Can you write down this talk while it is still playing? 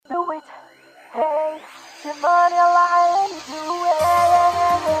money lying to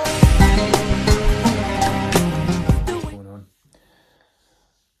What's going on?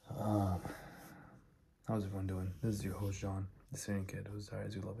 How's everyone doing? This is your host John, the Syrian kid who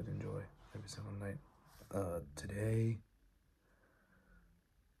desires you love and enjoy every single night. Today,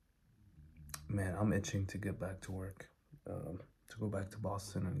 man, I'm itching to get back to work, to go back to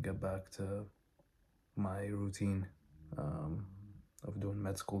Boston and get back to my routine of doing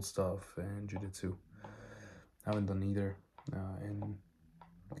med school stuff and jiu-jitsu. I haven't done either in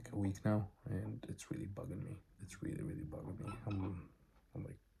like a week now, and it's really bugging me. It's really bugging me. I'm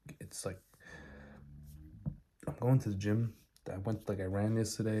like, it's like I'm going to the gym. I ran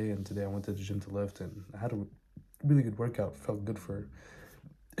yesterday, and today I went to the gym to lift, and I had a really good workout. Felt good for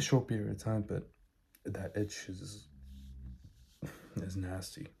a short period of time, but that itch is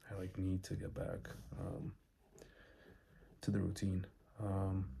nasty. I need to get back to the routine.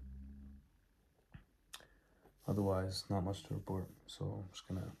 Otherwise, not much to report. So I'm just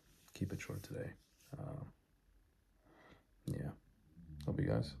gonna keep it short today. Yeah. Love you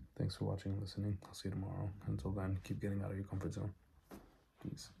guys. Thanks for watching and listening. I'll see you tomorrow. Until then, keep getting out of your comfort zone.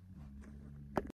 Peace.